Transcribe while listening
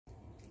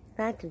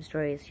Phantom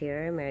Stories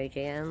here, Mary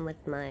J.M.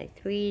 with my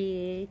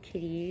 3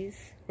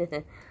 kitties,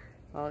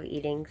 all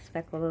eating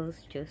Speckles,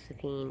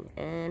 Josephine,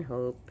 and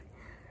Hope.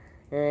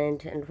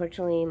 And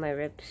unfortunately my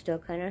ribs still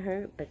kind of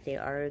hurt, but they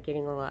are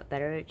getting a lot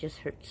better. It just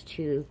hurts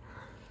to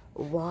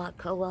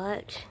walk a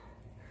lot,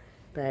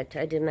 but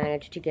I did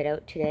manage to get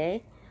out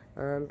today.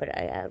 But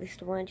I at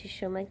least wanted to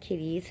show my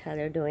kitties how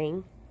they're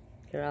doing.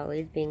 They're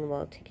always being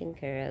well taken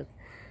care of,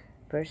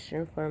 first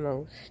and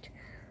foremost.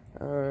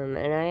 And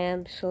I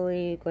am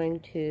slowly going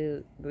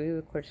to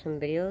re-record some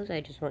videos. I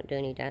just won't do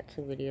any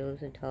dancing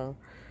videos until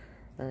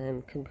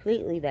I'm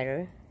completely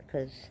better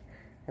because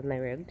of my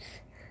ribs.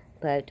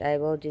 But I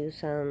will do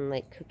some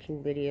like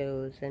cooking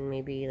videos and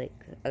maybe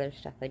like other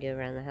stuff I do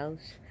around the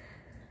house.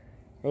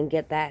 And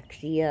get back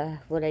the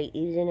what I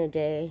eat in a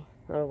day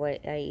or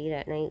what I eat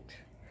at night.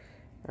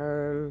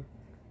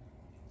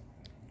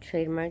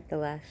 Trademark the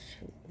last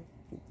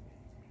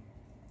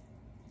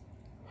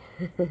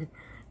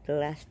the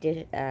last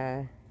dish,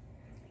 a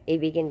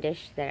vegan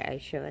dish that I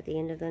show at the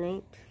end of the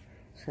night.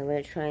 So I'm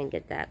going to try and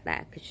get that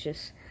back. It's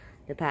just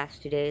the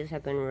past 2 days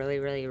have been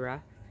really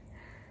rough.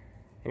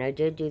 And I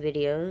did do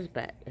videos,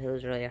 but it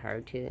was really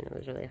hard to, and it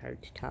was really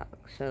hard to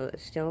talk. So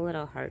it's still a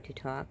little hard to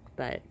talk,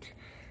 but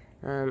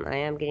I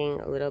am getting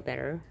a little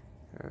better.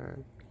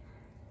 And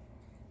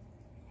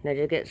I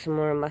did get some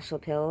more muscle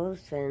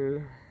pills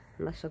and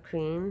muscle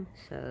cream,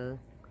 so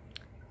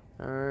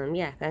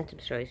yeah, Phantom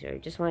Stories here.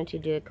 Just wanted to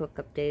do a quick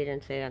update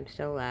and say I'm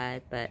still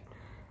alive, but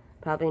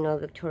probably no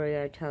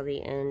Victoria till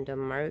the end of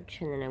March,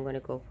 and then I'm going to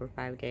go for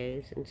 5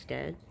 days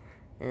instead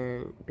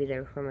and be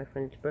there for my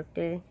friend's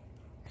birthday.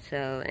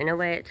 So in a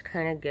way it's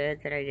kind of good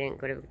that I didn't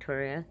go to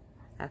Victoria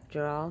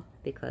after all,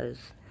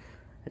 because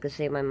I could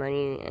save my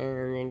money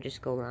and then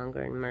just go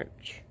longer in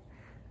March.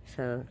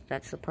 So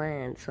that's the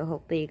plan. So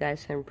hopefully you guys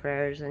send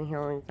prayers and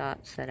healing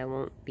thoughts that I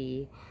won't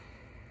be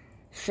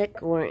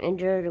sick or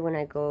injured when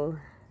I go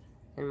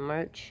in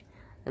March.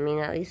 I mean,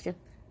 at least if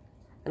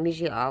I'm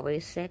usually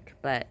always sick,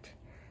 but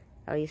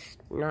at least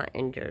not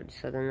injured,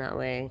 so then that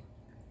way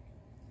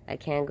I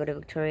can go to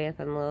Victoria if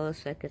I'm a little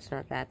sick. It's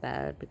not that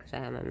bad because I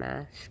have my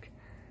mask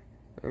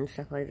and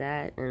stuff like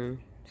that, and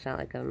it's not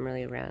like I'm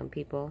really around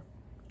people.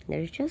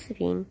 There's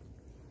Josephine.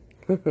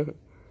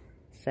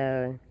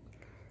 So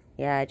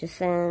yeah, just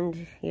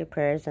send your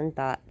prayers and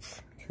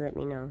thoughts to let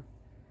me know.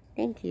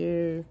 Thank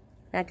you.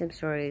 Phantom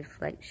Stories,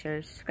 like,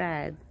 share,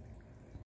 subscribe.